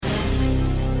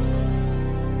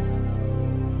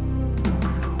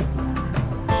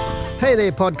Hey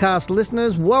there, podcast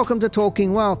listeners. Welcome to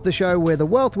Talking Wealth, the show where the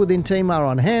Wealth Within team are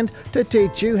on hand to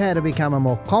teach you how to become a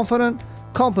more confident,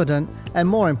 competent, and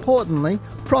more importantly,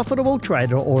 profitable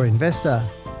trader or investor.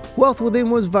 Wealth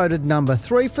Within was voted number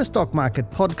 3 for stock market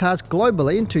podcasts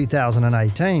globally in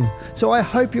 2018, so I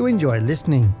hope you enjoy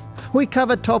listening. We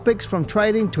cover topics from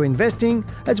trading to investing,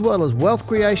 as well as wealth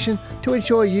creation to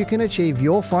ensure you can achieve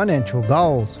your financial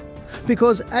goals.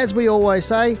 Because as we always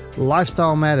say,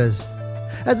 lifestyle matters.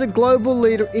 As a global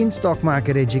leader in stock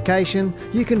market education,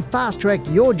 you can fast-track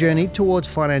your journey towards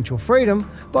financial freedom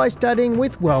by studying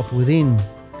with Wealth Within.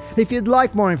 If you'd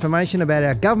like more information about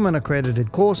our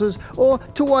government-accredited courses or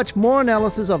to watch more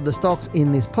analysis of the stocks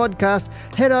in this podcast,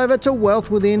 head over to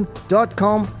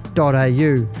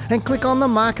wealthwithin.com.au and click on the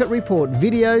Market Report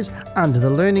videos under the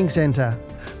Learning Centre.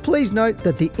 Please note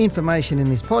that the information in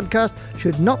this podcast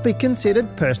should not be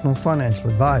considered personal financial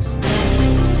advice.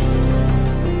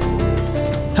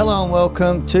 Hello and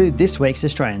welcome to this week's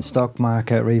Australian Stock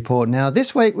Market Report. Now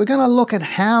this week we're going to look at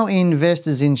how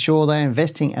investors ensure they're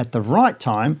investing at the right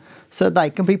time so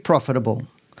they can be profitable.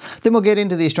 Then we'll get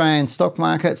into the Australian stock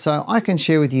market so I can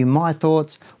share with you my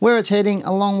thoughts, where it's heading,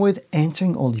 along with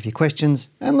answering all of your questions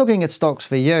and looking at stocks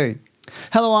for you.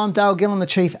 Hello, I'm Dale Gillam, the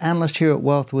Chief Analyst here at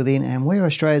Wealth Within, and we're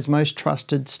Australia's most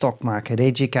trusted stock market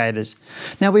educators.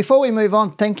 Now, before we move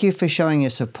on, thank you for showing your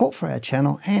support for our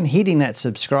channel and hitting that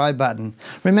subscribe button.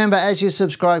 Remember, as you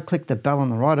subscribe, click the bell on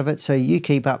the right of it so you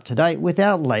keep up to date with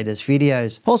our latest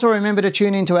videos. Also, remember to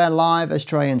tune into our live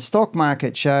Australian stock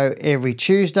market show every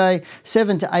Tuesday,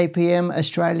 7 to 8 p.m.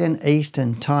 Australian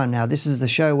Eastern Time. Now, this is the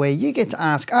show where you get to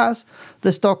ask us,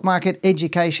 the stock market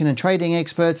education and trading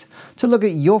experts, to look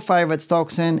at your favourite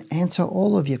stocks and answer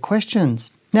all of your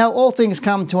questions. Now, all things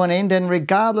come to an end, and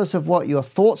regardless of what your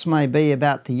thoughts may be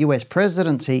about the US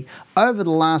presidency over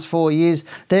the last 4 years,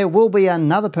 there will be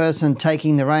another person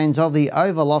taking the reins of the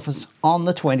Oval Office on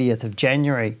the 20th of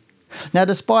January. Now,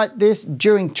 despite this,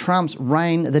 during Trump's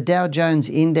reign, the Dow Jones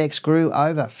Index grew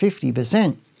over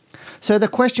 50%. So the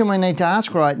question we need to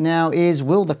ask right now is,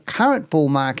 will the current bull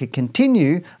market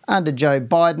continue under Joe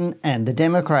Biden and the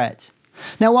Democrats?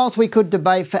 Now, whilst we could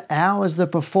debate for hours the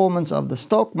performance of the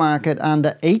stock market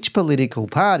under each political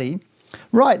party,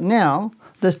 right now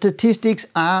the statistics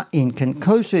are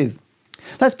inconclusive.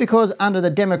 That's because under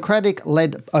the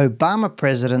Democratic-led Obama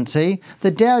presidency, the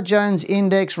Dow Jones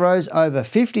Index rose over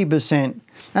 50%,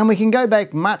 and we can go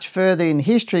back much further in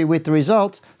history with the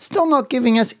results still not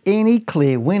giving us any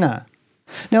clear winner.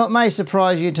 Now, it may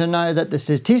surprise you to know that the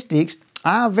statistics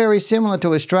are very similar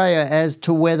to Australia as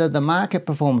to whether the market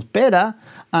performs better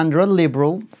under a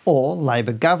Liberal or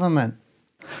Labor government.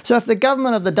 So if the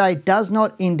government of the day does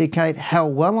not indicate how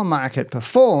well a market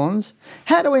performs,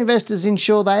 how do investors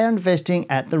ensure they are investing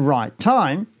at the right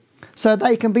time so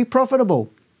they can be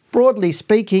profitable? Broadly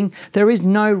speaking, there is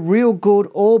no real good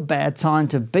or bad time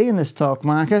to be in the stock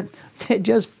market. They're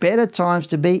just better times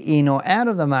to be in or out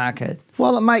of the market.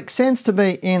 While it makes sense to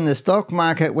be in the stock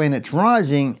market when it's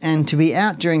rising and to be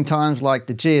out during times like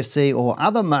the GFC or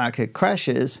other market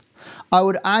crashes, I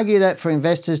would argue that for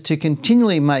investors to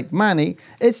continually make money,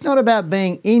 it's not about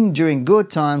being in during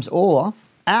good times or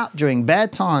out during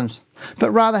bad times,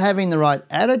 but rather having the right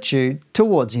attitude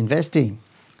towards investing.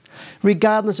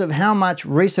 Regardless of how much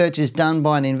research is done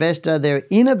by an investor, their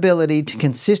inability to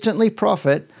consistently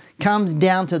profit comes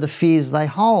down to the fears they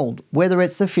hold, whether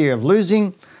it's the fear of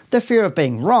losing, the fear of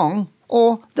being wrong,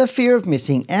 or the fear of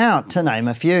missing out, to name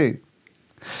a few.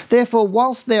 Therefore,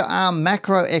 whilst there are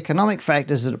macroeconomic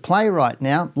factors at play right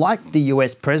now, like the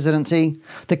US presidency,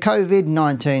 the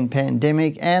COVID-19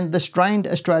 pandemic, and the strained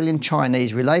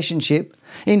Australian-Chinese relationship,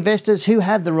 investors who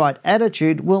have the right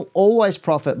attitude will always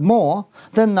profit more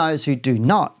than those who do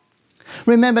not.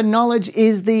 Remember, knowledge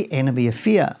is the enemy of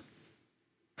fear.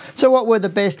 So what were the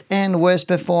best and worst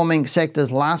performing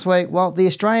sectors last week? Well, the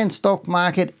Australian stock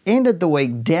market ended the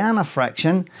week down a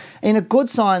fraction. In a good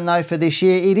sign though for this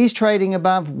year, it is trading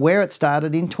above where it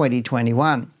started in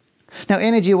 2021. Now,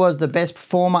 energy was the best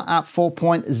performer, up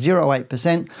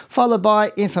 4.08%, followed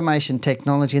by information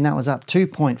technology, and that was up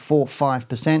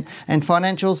 2.45%, and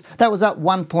financials, that was up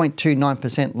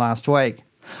 1.29% last week.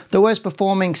 The worst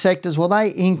performing sectors, well,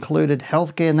 they included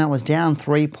healthcare, and that was down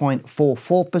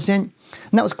 3.44%. And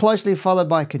that was closely followed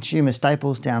by consumer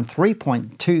staples, down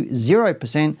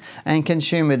 3.20%, and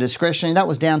consumer discretionary, that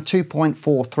was down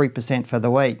 2.43% for the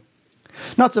week.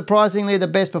 Not surprisingly, the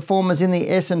best performers in the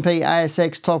S&P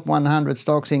ASX top 100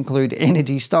 stocks include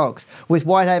energy stocks, with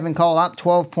Whitehaven Coal up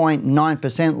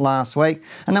 12.9% last week,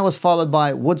 and that was followed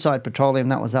by Woodside Petroleum,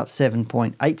 that was up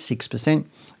 7.86%,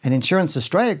 and Insurance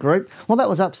Australia Group, well, that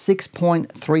was up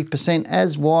 6.3%,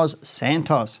 as was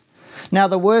Santos. Now,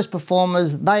 the worst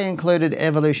performers, they included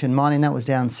Evolution Mining, that was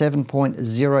down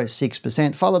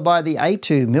 7.06%, followed by the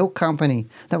A2 Milk Company,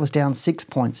 that was down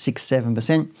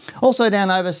 6.67%. Also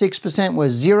down over 6%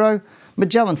 was Xero,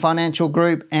 Magellan Financial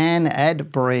Group and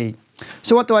Adbri.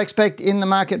 So what do I expect in the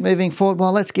market moving forward?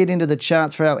 Well, let's get into the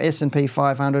charts for our S&P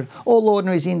 500 All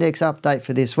Ordinaries Index update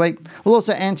for this week. We'll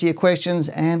also answer your questions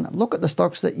and look at the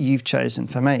stocks that you've chosen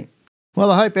for me. Well,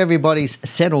 I hope everybody's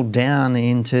settled down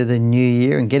into the new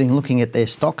year and looking at their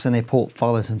stocks and their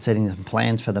portfolios and setting some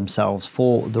plans for themselves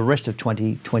for the rest of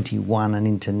 2021 and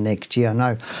into next year. I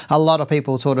know a lot of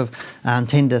people sort of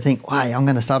tend to think, hey, I'm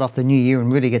going to start off the new year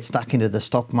and really get stuck into the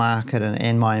stock market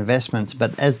and my investments.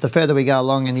 But as the further we go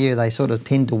along in the year, they sort of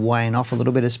tend to wane off a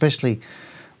little bit, especially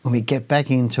when we get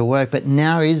back into work. But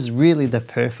now is really the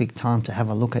perfect time to have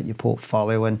a look at your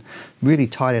portfolio and really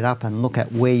tidy it up and look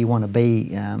at where you want to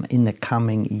be in the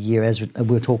coming year, as we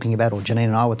were talking about, or Janine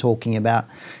and I were talking about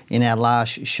in our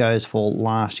last shows for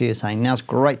last year, saying now's a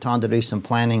great time to do some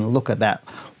planning, look about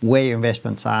where your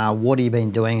investments are, what have you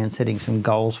been doing, and setting some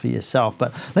goals for yourself.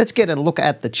 But let's get a look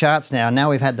at the charts now.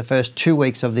 Now we've had the first 2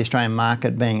 weeks of the Australian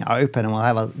market being open, and we'll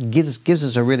have gives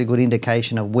us a really good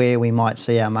indication of where we might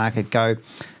see our market go,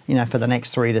 for the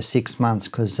next 3 to 6 months,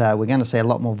 because we're going to see a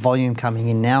lot more volume coming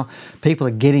in now. People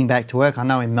are getting back to work. I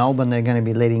know in Melbourne they're going to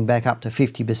be leading back up to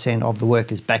 50% of the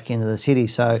workers back into the city.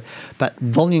 But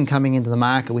volume coming into the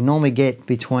market, we normally get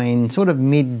between sort of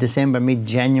mid-December,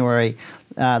 mid-January.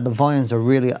 The volumes are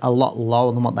really a lot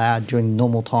lower than what they are during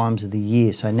normal times of the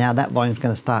year. So now that volume's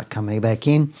going to start coming back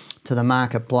in to the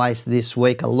marketplace this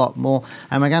week a lot more,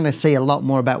 and we're going to see a lot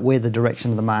more about where the direction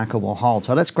of the market will hold.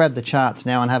 So let's grab the charts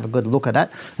now and have a good look at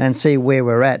it and see where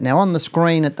we're at. Now on the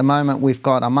screen at the moment we've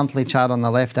got a monthly chart on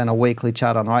the left and a weekly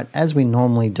chart on the right, as we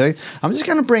normally do. I'm just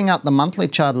going to bring up the monthly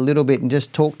chart a little bit and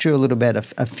just talk to you a little bit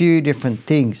a few different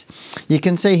things. You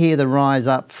can see here the rise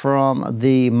up from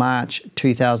the March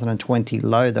 2020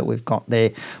 low that we've got there,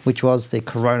 which was the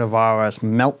coronavirus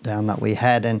meltdown that we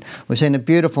had, and we've seen a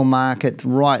beautiful market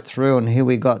right through, and here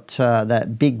we got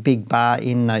that big bar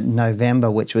in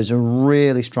November, which was a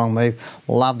really strong move.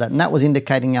 Love that, and that was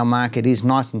indicating our market is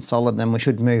nice and solid and we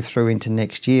should move through into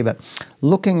next year. But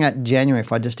looking at January,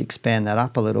 if I just expand that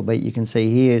up a little bit, you can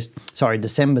see here's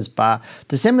December's bar.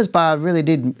 December's bar really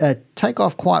did take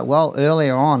off quite well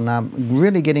earlier on,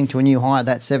 really getting to a new high,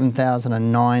 that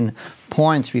 7,009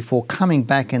 points, before coming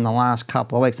back in the last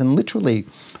couple of weeks and literally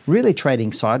really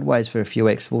trading sideways for a few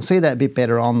weeks. We'll see that a bit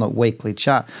better on the weekly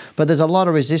chart, but there's a lot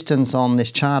of resistance on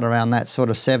this chart around that sort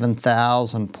of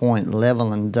 7,000 point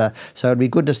level, and so it'd be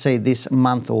good to see this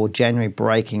month or January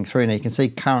breaking through. Now you can see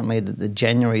currently that the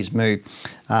January's move,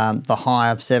 the high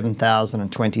of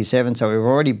 7,027, so we've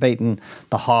already beaten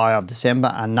the high of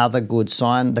December, another good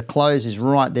sign. The close is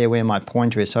right there where my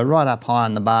pointer is, so right up high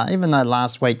on the bar. Even though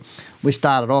last week we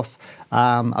started off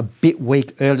a bit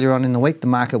weak earlier on in the week, the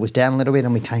market was down a little bit,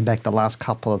 and we came back the last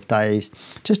couple of days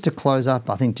just to close up,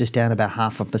 I think just down about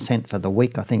 0.5% for the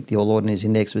week. I think the All Ordinaries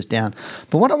Index was down.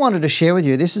 But what I wanted to share with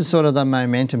you, this is sort of the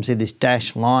momentum, see this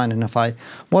dashed line, and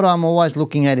what I'm always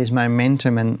looking at is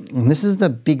momentum, and this is the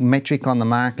big metric on the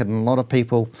market, and a lot of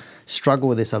people struggle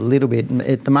with this a little bit.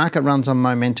 The market runs on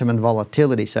momentum and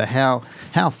volatility, so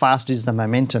how fast is the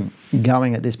momentum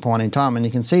going at this point in time? And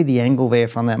you can see the angle there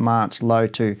from that March low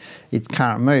to its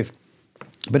current move.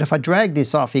 But if I drag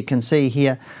this off, you can see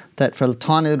here that for a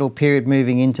tiny little period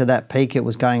moving into that peak, it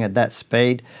was going at that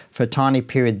speed. For a tiny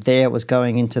period there, it was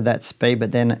going into that speed,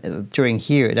 but then during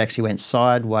here, it actually went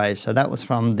sideways. So that was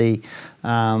from the,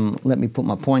 let me put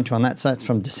my pointer on that. So that's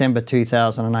from December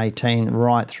 2018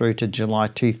 right through to July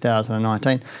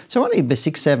 2019. So only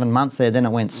 6-7 months there, then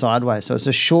it went sideways. So it's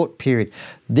a short period.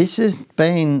 This has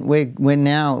been, we're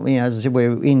now, as I said,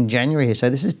 we're in January here. So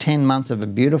this is 10 months of a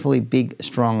beautifully big,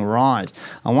 strong rise.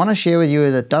 I want to share with you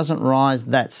that it doesn't rise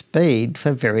that speed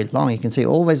for very long. You can see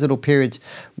all these little periods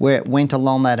where it went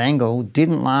along that angle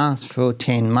didn't last for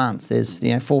 10 months. There's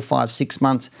 4, 5, 6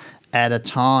 months at a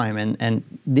time, and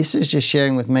this is just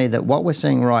sharing with me that what we're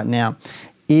seeing right now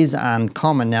is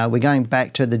uncommon. Now we're going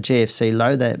back to the GFC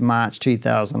low, that March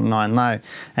 2009 low,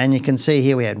 and you can see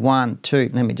here we had 1,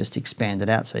 2, let me just expand it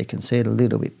out so you can see it a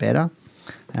little bit better,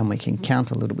 and we can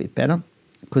count a little bit better,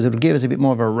 because it'll give us a bit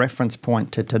more of a reference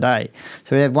point to today.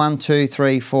 So we had 1, 2,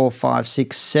 3, 4, 5,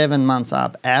 6, 7 months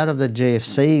up out of the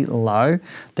GFC low,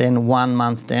 then 1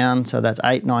 month down, so that's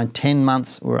 8, 9, 10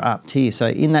 months were up here. So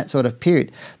in that sort of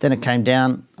period, then it came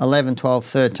down 11, 12,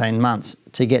 13 months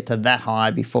to get to that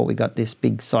high before we got this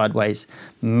big sideways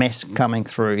mess coming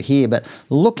through here. But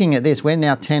looking at this, we're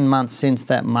now 10 months since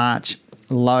that March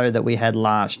low that we had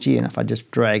last year. And if I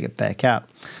just drag it back up,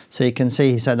 so you can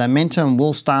see, so the momentum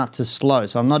will start to slow.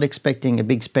 So I'm not expecting a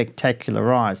big spectacular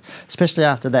rise, especially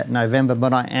after that November,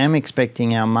 but I am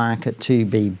expecting our market to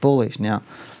be bullish. Now,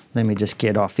 let me just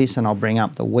get off this and I'll bring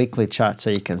up the weekly chart so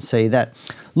you can see that.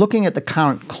 Looking at the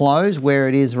current close, where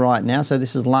it is right now, so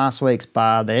this is last week's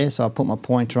bar there, so I'll put my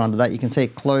pointer under that. You can see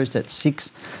it closed at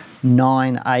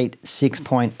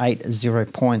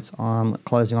 6,986.80 points. I'm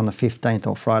closing on the 15th,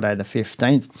 or Friday the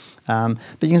 15th. But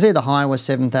you can see the high was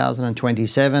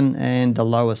 7,027 and the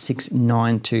low was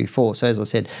 6,924. So as I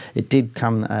said, it did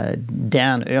come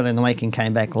down early in the week and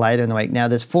came back later in the week. Now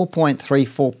there's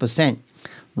 4.34%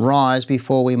 rise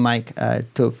before we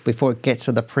before it gets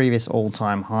to the previous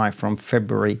all-time high from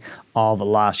February of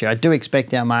last year. I do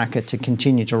expect our market to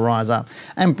continue to rise up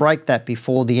and break that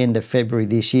before the end of February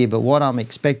this year. But what I'm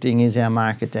expecting is our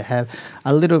market to have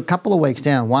a couple of weeks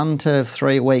down, 1 to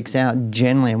 3 weeks out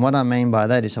generally. And what I mean by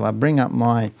that is, if I bring up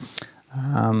my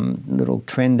little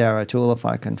trend arrow tool, if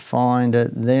I can find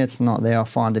it there, it's not there, I'll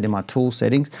find it in my tool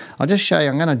settings. I'll just show you,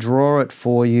 I'm going to draw it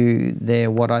for you there,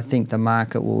 what I think the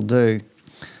market will do.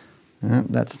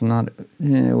 That's not,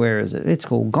 where is it? It's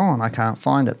all gone. I can't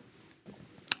find it.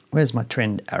 Where's my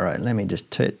trend arrow? Let me just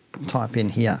type in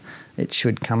here. It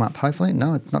should come up, hopefully.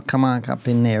 No, it's not coming up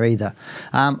in there either.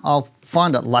 I'll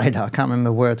find it later. I can't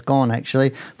remember where it's gone,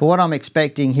 actually. But what I'm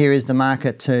expecting here is the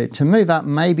market to move up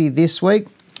maybe this week,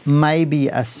 maybe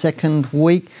a second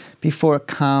week before it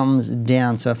comes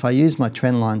down. So if I use my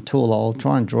trend line tool, I'll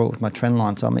try and draw it with my trend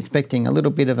line. So I'm expecting a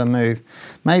little bit of a move,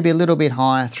 maybe a little bit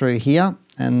higher through here.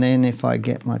 And then if I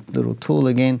get my little tool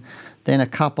again, then a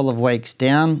couple of weeks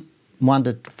down, 1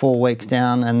 to 4 weeks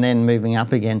down, and then moving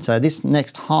up again. So this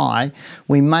next high,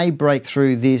 we may break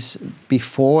through this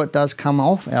before it does come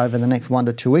off over the next 1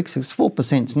 to 2 weeks. It's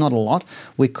 4%, it's not a lot.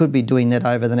 We could be doing that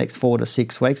over the next 4 to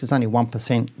 6 weeks. It's only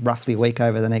 1% roughly a week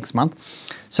over the next month.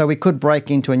 So we could break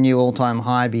into a new all-time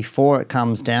high before it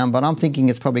comes down, but I'm thinking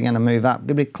it's probably going to move up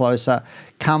a bit closer,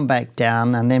 come back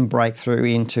down, and then break through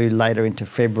later into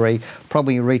February,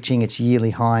 probably reaching its yearly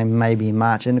high maybe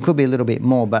March, and it could be a little bit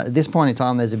more. But at this point in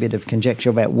time, there's a bit of conjecture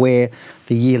about where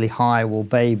the yearly high will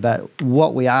be. But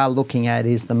what we are looking at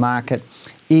is the market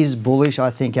is bullish.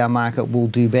 I think our market will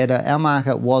do better. Our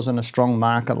market wasn't a strong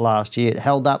market last year. It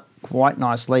held up quite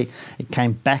nicely. It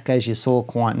came back, as you saw,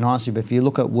 quite nicely. But if you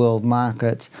look at world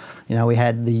markets, we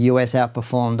had the US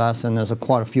outperformed us, and there's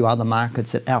quite a few other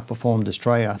markets that outperformed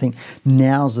Australia. I think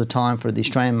now's the time for the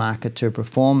Australian market to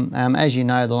perform. As you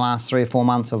know, the last 3 or 4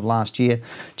 months of last year,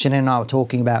 Jeanette and I were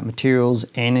talking about materials,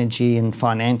 energy and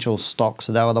financial stocks.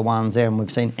 So they were the ones there, and we've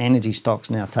seen energy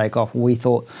stocks now take off. We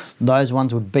thought those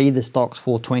ones would be the stocks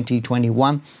for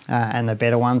 2021 and the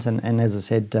better ones. And as I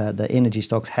said, the energy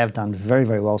stocks have done very,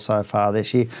 very well so far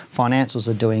this year. Financials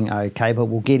are doing okay, but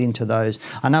we'll get into those.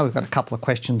 I know we've got a couple of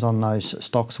questions on those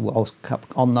stocks,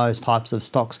 on those types of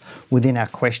stocks within our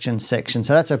questions section.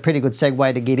 So that's a pretty good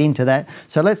segue to get into that.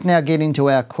 So let's now get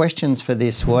into our questions for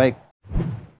this week.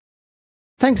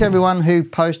 Thanks everyone who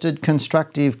posted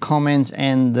constructive comments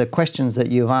and the questions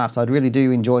that you've asked. I really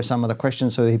do enjoy some of the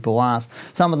questions that people ask.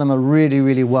 Some of them are really,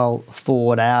 really well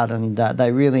thought out, and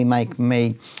they really make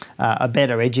me a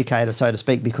better educator, so to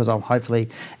speak, because I'm hopefully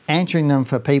answering them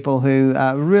for people who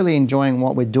are really enjoying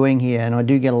what we're doing here. And I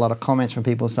do get a lot of comments from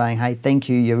people saying, hey, thank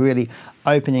you, you're really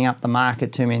opening up the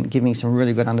market to me and giving me some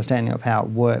really good understanding of how it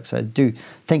works. So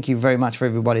thank you very much for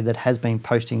everybody that has been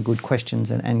posting good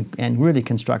questions and really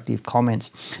constructive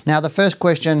comments. Now, the first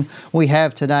question we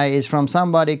have today is from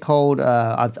somebody called,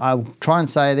 I'll try and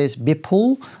say this,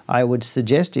 Bipul. I would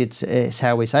suggest it's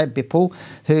how we say it, Bipul,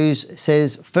 who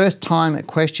says, first time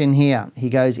question here. He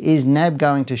goes, is NAB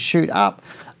going to shoot up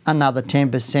another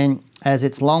 10% as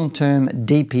its long-term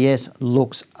DPS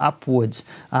looks upwards,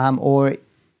 or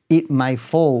it may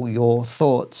fall? Your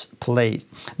thoughts, please.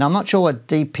 Now, I'm not sure what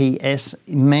DPS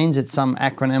means. It's some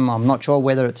acronym. I'm not sure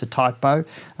whether it's a typo.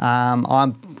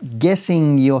 I'm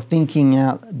guessing you're thinking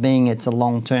out being it's a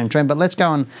long-term trend, but let's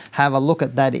go and have a look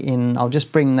at that I'll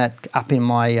just bring that up in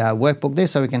my workbook there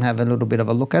so we can have a little bit of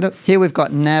a look at it. Here we've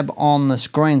got NAB on the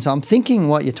screen. So I'm thinking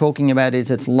what you're talking about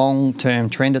is its long-term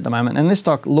trend at the moment. And this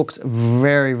stock looks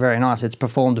very, very nice. It's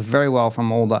performed very well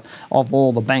from all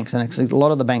the banks. And actually a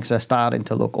lot of the banks are starting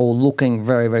to looking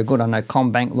very, very good. I know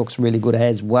CommBank looks really good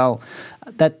as well.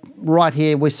 That right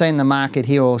here, we've seen the market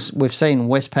here, or we've seen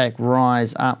Westpac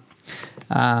rise up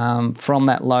from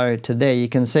that low to there. You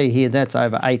can see here that's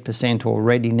over 8%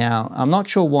 already now. I'm not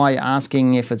sure why you're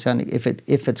asking if it's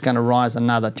going to rise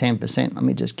another 10%. Let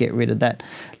me just get rid of that.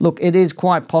 Look, it is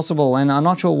quite possible, and I'm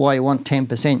not sure why you want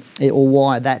 10% or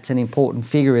why that's an important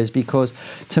figure, is because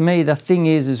to me the thing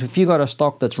is if you've got a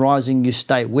stock that's rising, you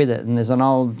stay with it. And there's an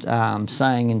old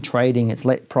saying in trading, it's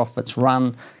let profits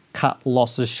run, cut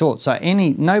losses short. So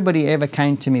nobody ever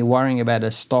came to me worrying about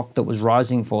a stock that was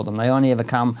rising for them. They only ever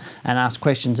come and ask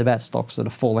questions about stocks that are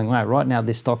falling away. Right now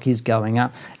this stock is going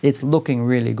up. It's looking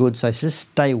really good. So just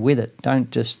stay with it. Don't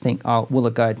just think, oh, will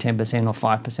it go 10% or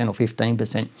 5% or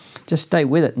 15%? Just stay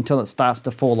with it until it starts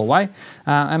to fall away.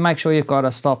 And make sure you've got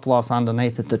a stop loss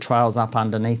underneath it that trails up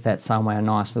underneath that somewhere, a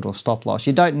nice little stop loss.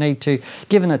 You don't need to,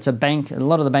 given it's a bank, a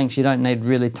lot of the banks, you don't need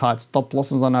really tight stop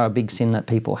losses. I know a big sin that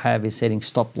people have is setting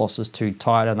stop losses too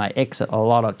tight, and they exit a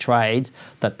lot of trades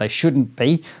that they shouldn't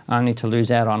be, only to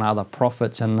lose out on other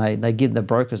profits, and they give the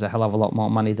brokers a hell of a lot more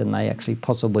money than they actually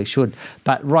possibly should.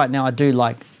 But right now I do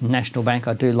like National Bank,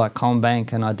 I do like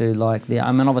CommBank, and I do like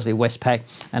obviously Westpac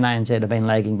and ANZ have been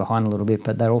lagging behind a little bit,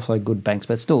 but they're also good banks.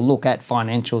 But still look at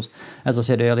financials. As I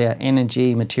said earlier,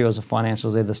 energy, materials and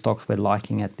financials, they're the stocks we're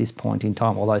liking at this point in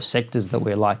time, or those sectors that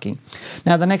we're liking.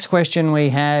 Now the next question we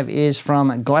have is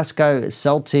from Glasgow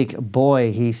Celtic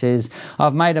Boy. He says,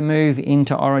 I've made a move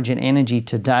into Origin Energy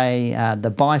today. The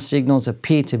buy signals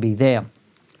appear to be there.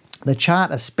 The chart,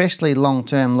 especially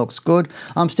long-term, looks good.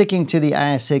 I'm sticking to the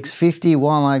ASX 50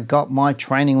 while I got my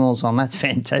training wheels on. That's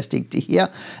fantastic to hear.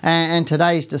 And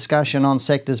today's discussion on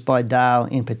sectors by Dale,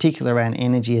 in particular around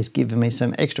energy, has given me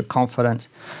some extra confidence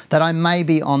that I may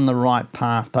be on the right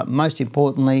path. But most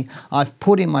importantly, I've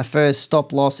put in my first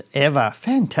stop loss ever.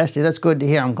 Fantastic. That's good to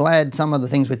hear. I'm glad some of the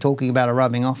things we're talking about are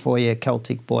rubbing off for you,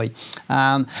 Celtic Boy.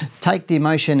 Take the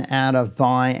emotion out of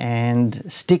buy and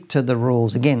stick to the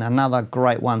rules. Again, another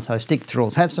great one. So stick to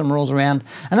rules, have some rules around.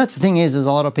 And that's the thing is a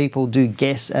lot of people do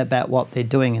guess about what they're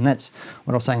doing. And that's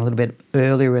what I was saying a little bit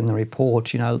earlier in the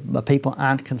report. You know, people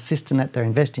aren't consistent at their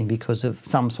investing because of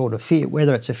some sort of fear,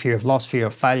 whether it's a fear of loss, fear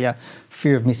of failure,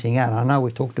 fear of missing out. I know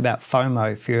we've talked about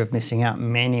FOMO, fear of missing out,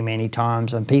 many, many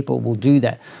times, and people will do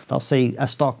that. They'll see a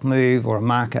stock move or a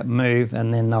market move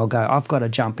and then they'll go, I've got to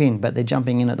jump in, but they're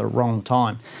jumping in at the wrong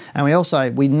time. And we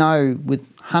know with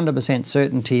 100%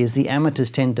 certainty is the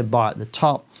amateurs tend to buy at the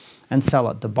top and sell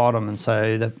at the bottom, and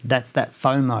so that's that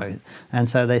FOMO. And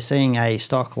so they're seeing a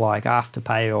stock like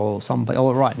Afterpay or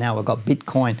right now we've got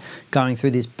Bitcoin going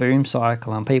through this boom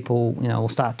cycle, and people will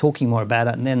start talking more about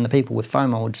it, and then the people with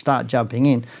FOMO would start jumping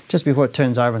in just before it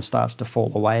turns over and starts to fall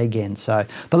away again. So,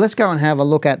 but let's go and have a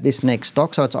look at this next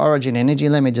stock. So it's Origin Energy.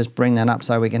 Let me just bring that up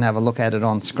so we can have a look at it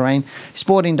on screen.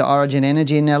 Sporting to Origin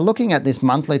Energy. Now looking at this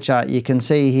monthly chart, you can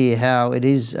see here how it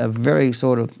is a very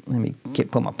sort of, let me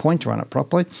put my pointer on it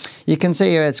properly. You can see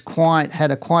here it's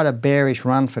had quite a bearish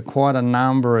run for quite a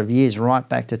number of years, right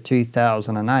back to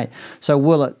 2008. So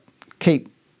will it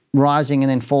keep rising and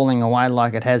then falling away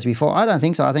like it has before? I don't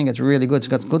think so. I think it's really good. It's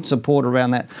got good support around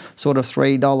that sort of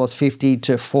 $3.50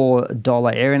 to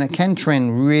 $4 area, and it can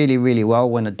trend really, really well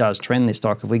when it does trend, this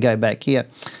stock. If we go back here,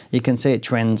 you can see it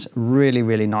trends really,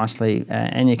 really nicely,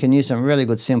 and you can use some really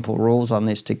good simple rules on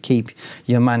this to keep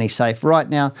your money safe. Right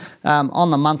now,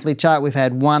 on the monthly chart, we've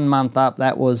had 1 month up.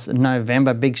 That was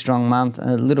November, big strong month,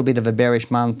 a little bit of a bearish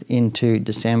month into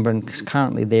December, and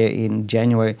currently there in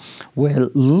January. We're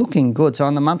looking good. So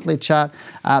on the monthly chart,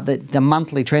 the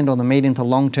monthly trend or the medium to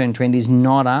long-term trend is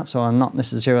not up, so I'm not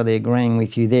necessarily agreeing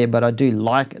with you there, but I do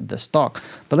like the stock.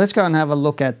 But let's go and have a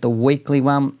look at the weekly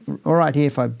one. All right, here,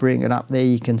 if I bring it up there,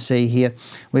 you can see here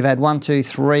we've had 1, 2,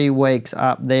 3 weeks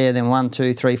up there, then 1,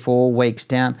 2, 3, 4 weeks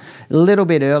down. A little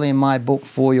bit early in my book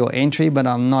for your entry, but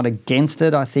I'm not against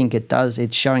it. I think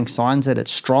it's showing signs that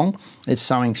it's strong. It's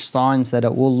showing signs that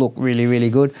it will look really, really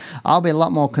good. I'll be a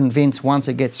lot more convinced once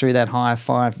it gets through that high of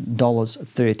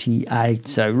 $5.38.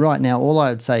 So right now, all I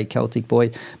would say, Celtic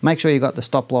Boy, make sure you got the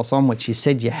stop loss on, which you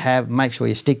said you have. Make sure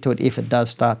you stick to it if it does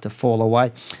start to fall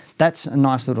away. That's a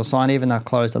nice little sign, even though it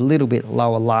closed a little bit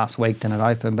lower last week than it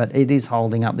opened, but it is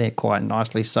holding up there quite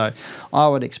nicely. So I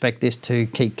would expect this to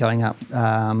keep going up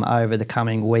over the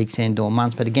coming weeks and or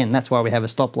months. But again, that's why we have a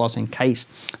stop loss in case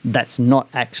that's not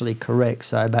actually correct.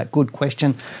 So, but good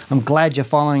question. I'm glad you're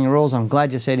following the rules. I'm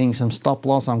glad you're setting some stop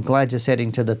loss. I'm glad you're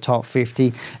setting to the top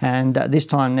 50. And this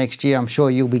time next year, I'm sure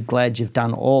you'll be glad you've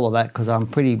done all of that, because I'm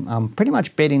pretty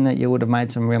much betting that you would have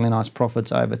made some really nice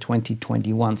profits over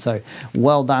 2021. So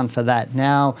well done for that.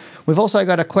 Now, we've also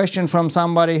got a question from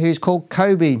somebody who's called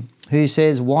Kobe, who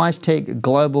says, WiseTech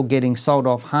Global getting sold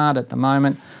off hard at the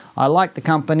moment. I like the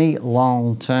company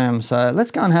long term. So let's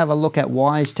go and have a look at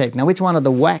WiseTech. Now, it's one of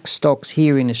the WAX stocks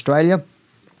here in Australia.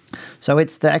 So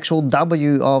it's the actual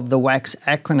W of the WAX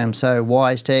acronym. So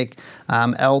WiseTech,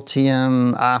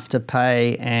 Altium,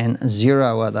 Afterpay, and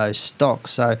Xero are those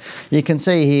stocks. So you can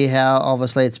see here how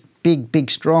obviously it's big,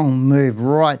 strong move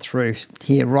right through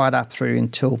here, right up through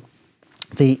until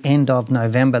the end of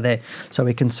November there. So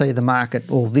we can see the market,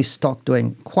 or this stock,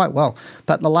 doing quite well.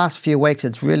 But the last few weeks,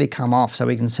 it's really come off. So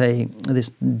we can see this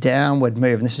downward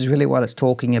move. And this is really what it's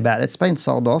talking about. It's been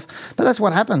sold off. But that's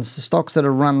what happens. The stocks that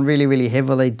are run really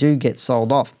heavily do get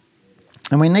sold off.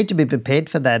 And we need to be prepared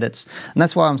for that. And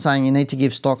that's why I'm saying you need to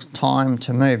give stocks time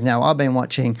to move. Now, I've been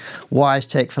watching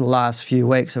WiseTech for the last few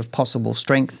weeks of possible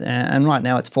strength, and right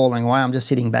now it's falling away. I'm just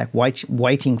sitting back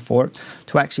waiting for it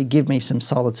to actually give me some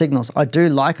solid signals. I do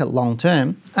like it long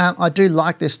term. I do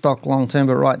like this stock long term,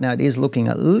 but right now it is looking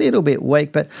a little bit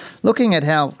weak. But looking at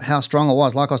how strong it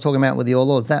was, like I was talking about with the All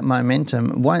Lords, that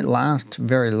momentum won't last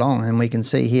very long. And we can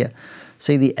see here,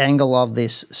 the angle of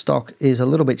this stock is a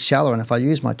little bit shallower, and if I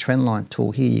use my trend line tool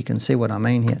here, you can see what I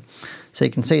mean here. So you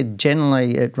can see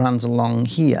generally it runs along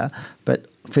here, but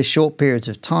for short periods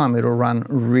of time it'll run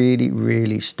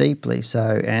really steeply.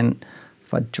 So, and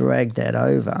if I drag that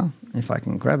over, if I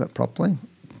can grab it properly,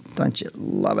 don't you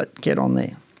love it? Get on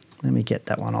there. Let me get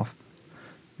that one off.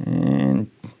 And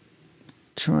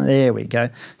there we go.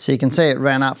 So you can see it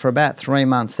ran up for about 3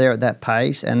 months there at that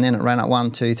pace, and then it ran up 1,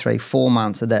 2, 3, 4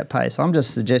 months at that pace. So I'm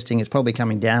just suggesting it's probably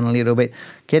coming down a little bit,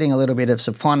 getting a little bit of,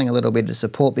 finding a little bit of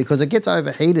support, because it gets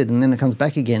overheated and then it comes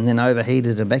back again, then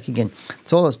overheated and back again.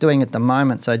 It's all it's doing at the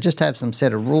moment. So just have some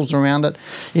set of rules around it.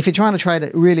 If you're trying to trade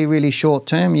it really short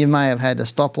term, you may have had a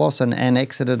stop loss and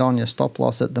exited on your stop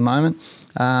loss at the moment.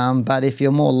 But if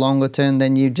you're more longer term,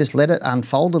 then you just let it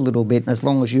unfold a little bit, as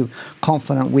long as you're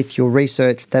confident with your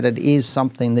research that it is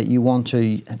something that you want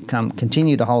to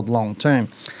continue to hold long term.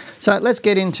 So let's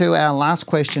get into our last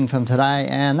question from today,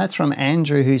 and that's from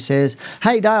Andrew, who says,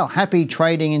 "Hey Dale, happy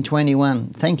trading in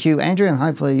 21. Thank you, Andrew, and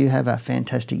hopefully you have a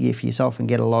fantastic year for yourself and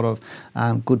get a lot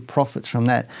of good profits from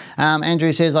that."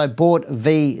 Andrew says, "I bought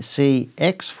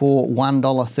VCX for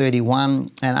 $1.31,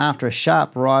 and after a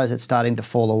sharp rise, it's starting to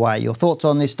fall away. Your thoughts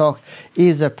on this stock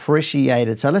is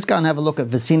appreciated." So let's go and have a look at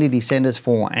Vicinity Centres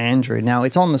for Andrew. Now,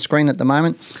 it's on the screen at the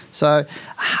moment. So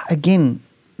again,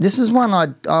 this is one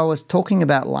I was talking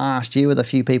about last year with a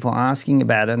few people asking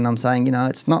about it, and I'm saying,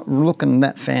 it's not looking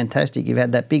that fantastic. You've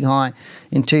had that big high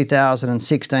in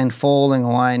 2016 falling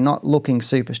away, not looking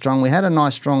super strong. We had a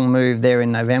nice strong move there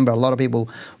in November. A lot of people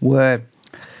were,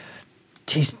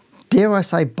 dare I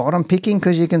say, bottom picking,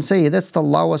 because you can see that's the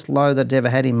lowest low that it ever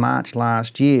had in March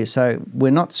last year. So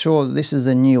we're not sure this is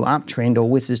a new uptrend or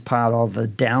this is part of a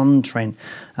downtrend,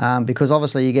 because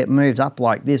obviously you get moves up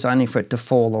like this only for it to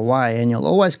fall away, and you'll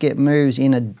always get moves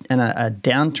in a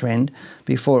downtrend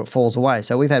before it falls away.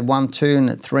 So we've had 1, 2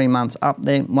 and 3 months up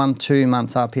there, 1, 2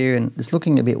 months up here, and it's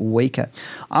looking a bit weaker.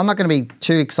 I'm not going to be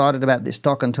too excited about this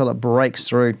stock until it breaks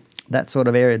through that sort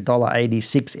of area,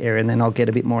 $1.86 area, and then I'll get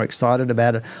a bit more excited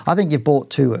about it. I think you've bought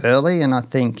too early, and I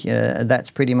think that's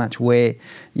pretty much where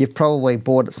you've probably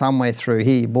bought it somewhere through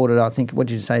here. You bought it, I think, what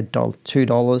did you say,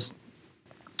 $2?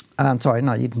 Sorry,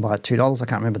 no, you didn't buy it $2. I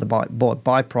can't remember the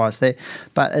buy price there,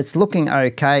 but it's looking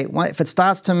okay. If it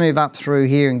starts to move up through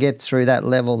here and get through that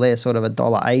level there, sort of a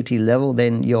 $1.80 level,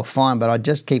 then you're fine. But I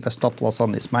just keep a stop loss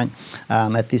on this, mate,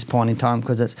 at this point in time,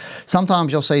 because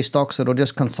sometimes you'll see stocks that'll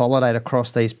just consolidate across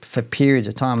these for periods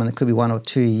of time, and it could be 1 or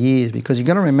 2 years, because you've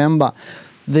got to remember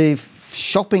the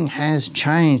shopping has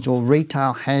changed, or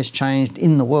retail has changed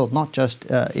in the world, not just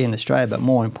in Australia, but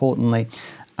more importantly,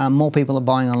 more people are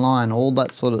buying online, all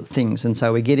that sort of things. And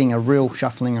so we're getting a real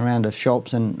shuffling around of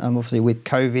shops, and obviously with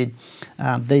COVID,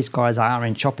 these guys are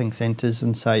in shopping centres,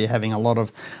 and so you're having a lot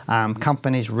of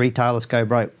companies, retailers go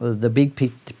broke. The big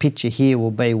picture here will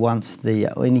be once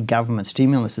any government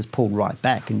stimulus is pulled right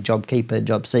back, and JobKeeper,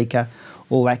 JobSeeker,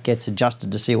 all that gets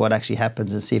adjusted to see what actually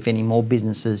happens and see if any more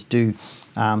businesses do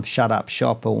shut up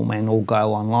shop and all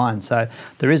go online. So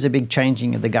there is a big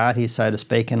changing of the guard here, so to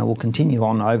speak, and it will continue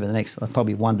on over the next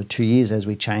probably 1 to 2 years as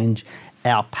we change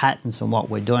our patterns and what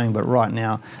we're doing. But right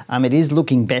now, it is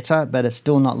looking better, but it's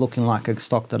still not looking like a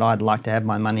stock that I'd like to have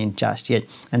my money in just yet.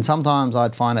 And sometimes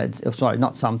I'd find it, sorry,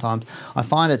 not sometimes, I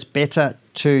find it's better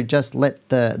to just let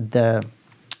the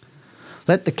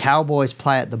cowboys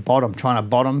play at the bottom, trying to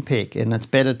bottom pick, and it's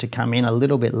better to come in a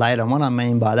little bit later. And what I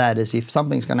mean by that is if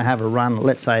something's going to have a run,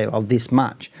 let's say, of this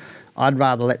much, I'd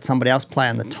rather let somebody else play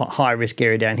in the high risk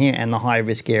area down here and the high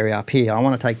risk area up here. I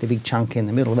want to take the big chunk in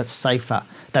the middle. That's safer.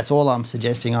 That's all I'm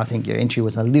suggesting. I think your entry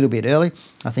was a little bit early.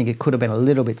 I think it could have been a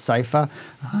little bit safer.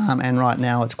 And right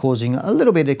now it's causing a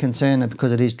little bit of concern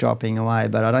because it is dropping away,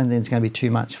 but I don't think it's going to be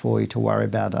too much for you to worry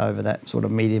about over that sort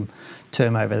of medium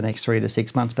term over the next 3 to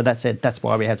 6 months. But that's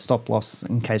why we have stop loss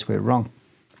in case we're wrong.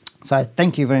 So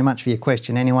thank you very much for your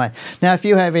question anyway. Now, if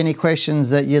you have any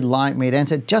questions that you'd like me to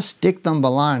answer, just stick them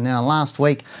below. Now, last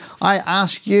week, I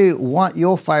asked you what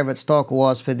your favourite stock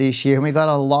was for this year, and we got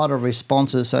a lot of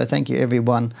responses, so thank you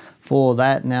everyone for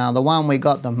that. Now, the one we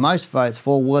got the most votes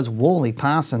for was Worley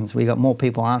Parsons. We got more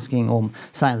people asking or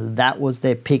saying that was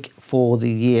their pick for the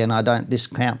year, and I don't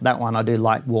discount that one. I do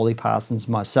like Worley Parsons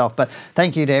myself. But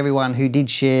thank you to everyone who did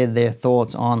share their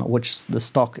thoughts on which the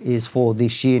stock is for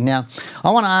this year. Now,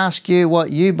 I want to ask you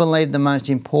what you believe the most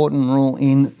important rule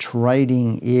in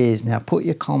trading is. Now, put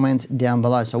your comments down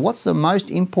below. So what's the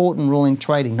most important rule in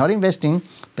trading? Not investing,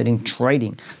 but in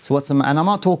trading. So and I'm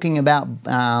not talking about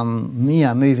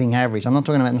moving average. I'm not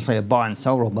talking about necessarily a buy and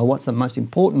sell rule, but what's the most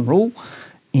important rule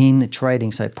in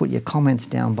trading? So put your comments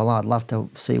down below. I'd love to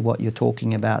see what you're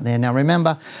talking about there. Now,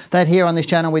 remember that here on this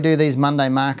channel, we do these Monday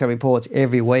market reports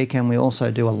every week, and we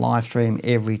also do a live stream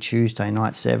every Tuesday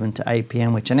night, 7 to 8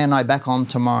 p.m, which Annette and I back on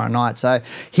tomorrow night. So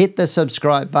hit the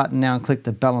subscribe button now and click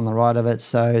the bell on the right of it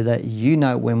so that you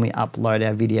know when we upload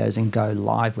our videos and go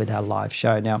live with our live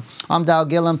show. Now, I'm Dale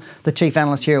Gillham, the Chief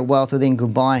Analyst here at Wealth Within.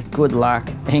 Goodbye, good luck,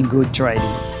 and good trading.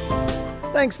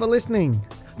 Thanks for listening.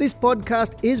 This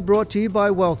podcast is brought to you by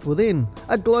Wealth Within,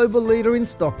 a global leader in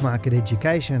stock market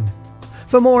education.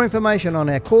 For more information on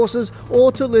our courses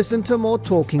or to listen to more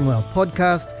Talking Wealth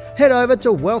podcasts, head over to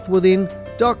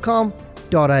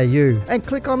wealthwithin.com.au and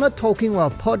click on the Talking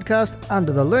Wealth podcast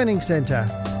under the Learning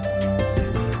Centre.